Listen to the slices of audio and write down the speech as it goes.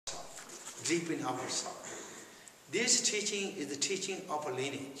deep in ourselves. This teaching is the teaching of a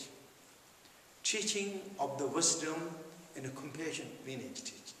lineage. Teaching of the wisdom and the compassion lineage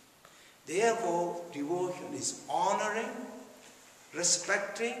teaching. Therefore, devotion is honoring,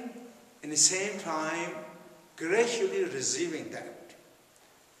 respecting, and at the same time, graciously receiving that.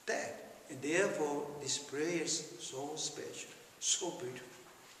 And therefore, this prayer is so special, so beautiful.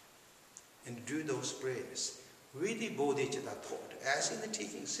 And do those prayers with the bodhicitta thought, as in the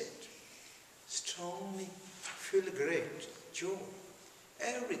teaching said. Strongly feel great joy.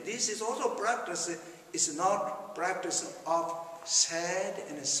 This is also practice. It's not practice of sad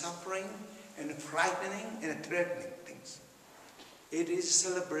and suffering and frightening and threatening things. It is a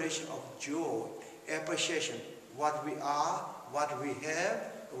celebration of joy, appreciation, what we are, what we have,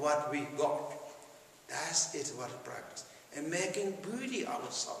 what we got. That's it, what we practice. And making beauty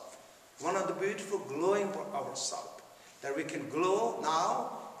ourselves. One of the beautiful glowing for ourselves. That we can glow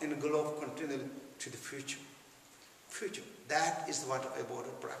now and glow continually to the future. That is what I want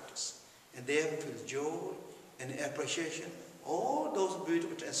to practice. And there we feel joy and appreciation. All those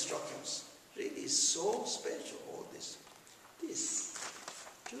beautiful instructions. Really is so special, all this.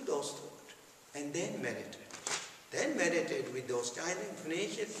 Do those thoughts. And then meditate. Then meditate with those kind of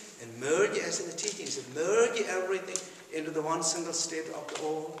information and merge, as in the teachings, merge everything into the one single state of the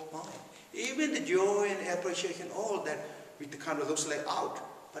whole mind. Even the joy and appreciation, all that, it kind of looks like out.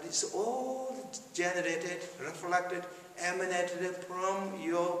 But it's all generated, reflected, emanated from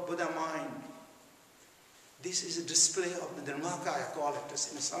your Buddha mind. This is a display of the Dharmakaya, call it, this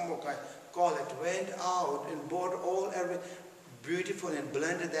in the Sambhogakaya, call it, went out and brought every beautiful and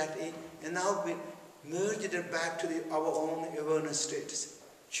blended that in, and now we merged it back to our own awareness status,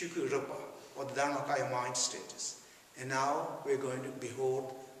 Chukku Rupa, or the Dharmakaya mind status. And now we're going to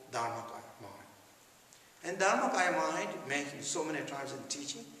behold Dharmakaya mind. And Dharmakaya mind, mentioned so many times in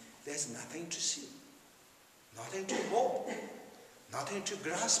teaching, there's nothing to see, nothing to hold, nothing to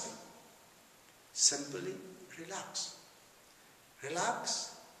grasp. Simply relax.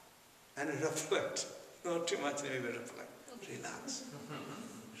 Relax and reflect. Not too much, maybe reflect. Relax.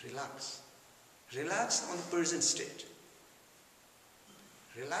 Relax. Relax on the present state.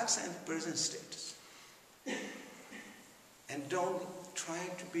 Relax on the present status. And don't try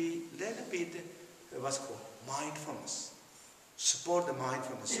to be, let it be what's called mindfulness. Support the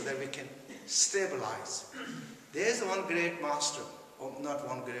mindfulness so that we can stabilize. There's one great master, or not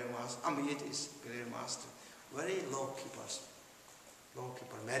one great master, it is great master. Very low keepers. Low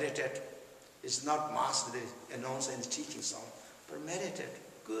keeper. Meditate. It's not master, they announce in the teaching song, but meditate.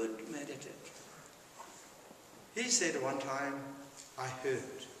 Good meditate. He said one time, I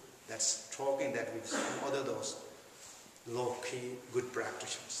heard, that's talking that with some other those low-key good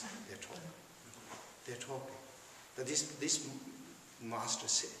practitioners. They're talking. That this master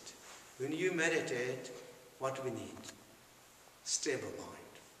said, when you meditate, what we need? Stable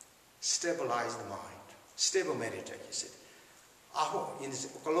mind. Stabilize the mind. Stable meditate, he said. Aho, in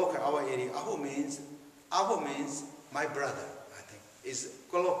this colloquial, our area, Aho means my brother, I think, is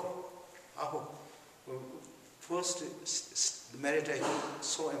colloquial. Aho. First, the meditation is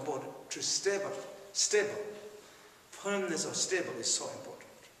so important to stable. Firmness or stable is so important.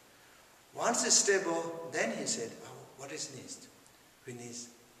 Once it's stable, then he said, what is needed? We need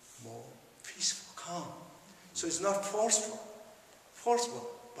more peaceful, calm. So it's not forceful,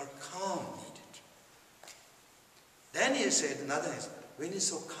 but calm needed. Then he said another thing, when it's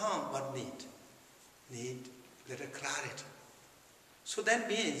so calm, what need? Need little clarity. So that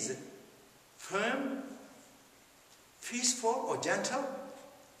means firm, peaceful or gentle,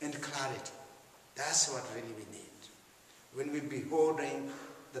 and clarity. That's what really we need. When we beholding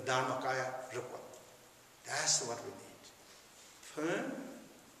the Dharmakaya Rupa, that's what we need. Firm,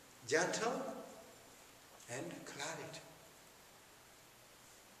 gentle, and clarity.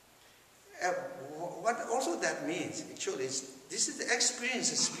 What also that means, actually, is this is the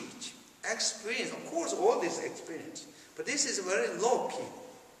experience of speech. Experience, of course, all this experience. But this is very low-key,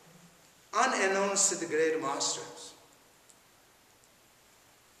 unannounced to the great masters.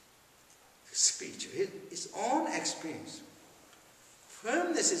 Speech, his own experience.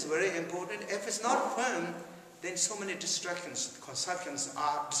 Firmness is very important. If it's not firm, then so many distractions, conceptions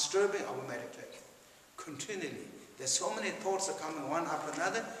are disturbing our meditation. Continually. There's so many thoughts are coming one after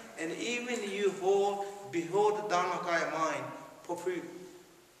another, and even you behold the Dharmakaya mind for a few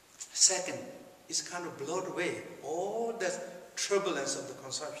seconds, it's kind of blown away. All the turbulence of the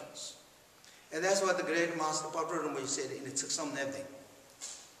conceptions. And that's what the great master Padma Samye Ling said in the Tsiktsam Nebding.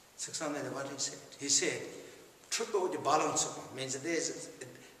 What he said? He said, triple the balance means there's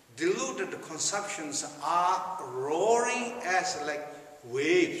deluded conceptions are roaring as like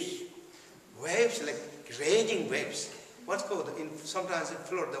waves. waves like raging waves. What's called, sometimes in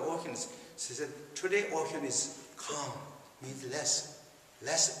Florida, the oceans, she said, today ocean is calm, means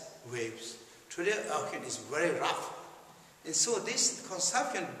less waves. Today ocean is very rough. And so this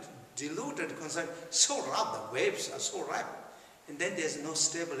consumption, diluted consumption, so rough, the waves are so rough. And then there's no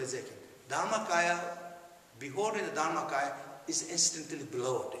stabilization. Dharmakaya, beholding the Dharmakaya, is instantly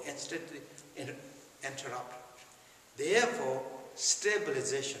blowed, instantly interrupted. Therefore,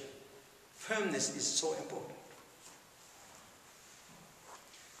 stabilization, firmness is so important.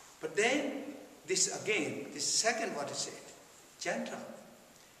 But then, this second what he said, gentle.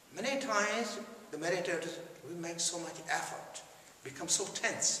 Many times, the meditators, we make so much effort, become so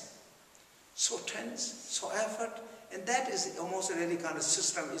tense, so effort, and that is almost really kind of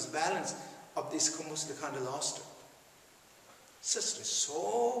system is balanced of this almost kind of lost. System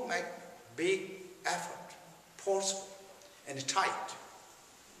so make big effort, forceful and tight.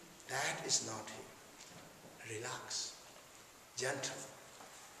 That is not here. Relax, gentle,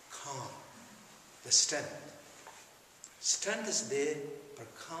 calm, the strength. Strength is there, but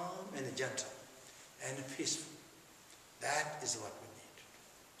calm and gentle and peaceful. That is what we need.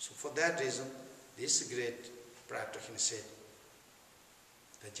 So for that reason, this great practitioner said,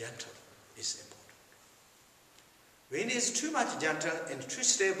 the gentle is important. When it is too much gentle and too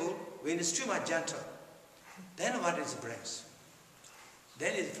stable, when it is too much gentle, then what it brings?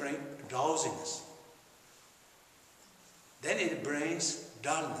 Then it brings drowsiness. Then it brings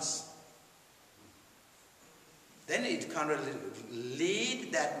dullness. Then it kind of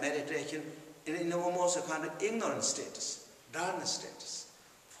lead that meditation in almost a kind of ignorant status, dullness status.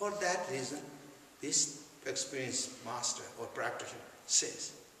 For that reason, this experienced master or practitioner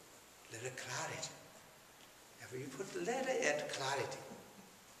says, let it clarity. If you put the letter at clarity,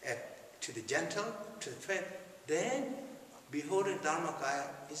 to the gentle, to the firm, then beholding Dharmakaya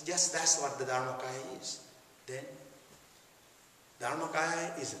is just that's what the Dharmakaya is. Then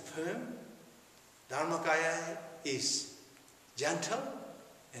Dharmakaya is firm, Dharmakaya is gentle,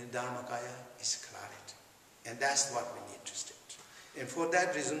 and Dharmakaya is clarity. And that's what we need to state. And for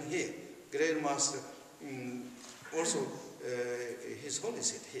that reason here, Great Master also, His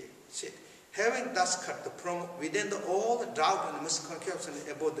Holiness said, having thus cut the promo within all the doubt and misconception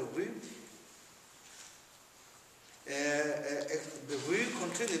about the view, the view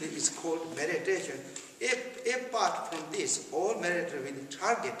continually is called meditation. If apart from this, all meditation with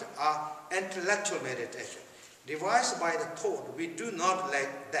target are intellectual meditation, devised by the thought, we do not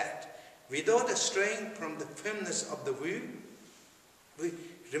like that. Without straying from the firmness of the view, we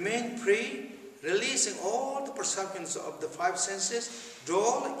remain free, releasing all the perceptions of the five senses,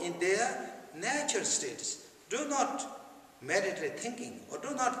 dwell in their natural status. Do not meditate thinking, or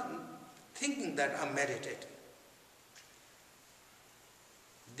do not thinking that I'm meditating.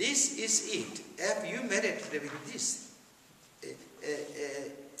 This is it. If you meditate with this,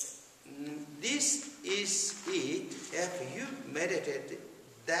 this is it. If you meditate,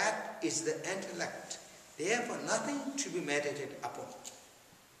 that is the intellect. Therefore, nothing to be meditated upon.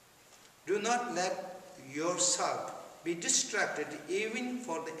 Do not let yourself be distracted even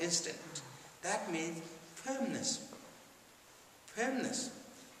for the instant. That means firmness. Firmness.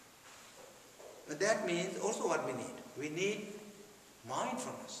 But that means also what we need. We need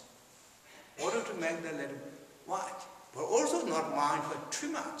mindfulness. In order to make the little what? But also not mindful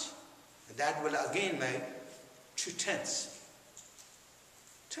too much. That will again make too tense.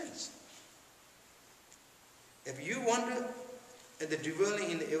 Tense. If you wonder at the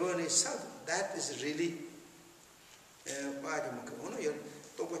dwelling in the awareness itself, that is really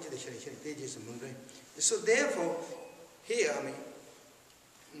so therefore, here,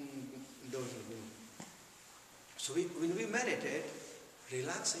 so when we meditate,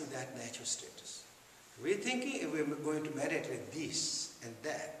 relaxing that natural status. We're thinking if we're going to meditate this and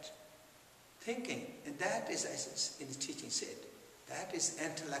that. Thinking, and that is, as in the teaching said, that is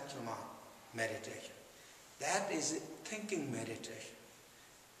intellectual meditation. That is thinking meditation.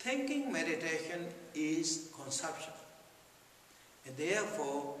 Thinking meditation is consumption. And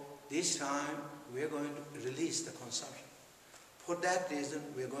therefore, this time we are going to release the consumption. For that reason,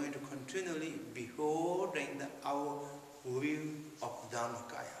 we are going to continually beholding our view of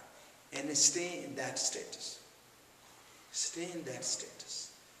Dharmakaya and stay in that status. Stay in that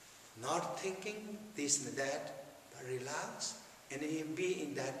status. Not thinking this and that, but relax and be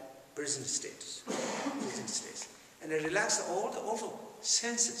in that present status. Present status. And relax all the also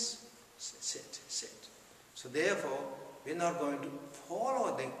senses. Sit. So therefore, we're not going to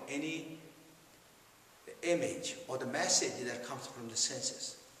follow any image or the message that comes from the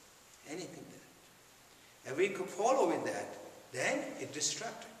senses. Anything there. If we could follow with that, then it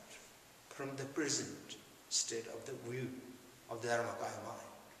distracted. from the present state of the view of the Dharmakaya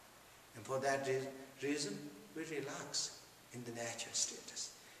mind. And for that reason, we relax in the natural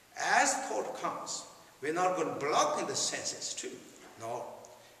status. As thought comes, we're not going to block in the senses too. No.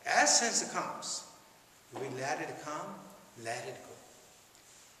 As sense comes, we let it come, let it go.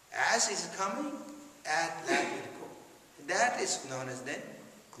 As it's coming, let it go. That is known as then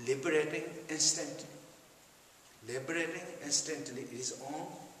liberating instantly. Liberating instantly its own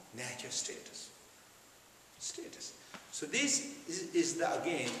natural status. So this is the,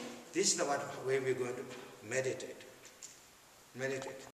 again, this is the way we're going to meditate.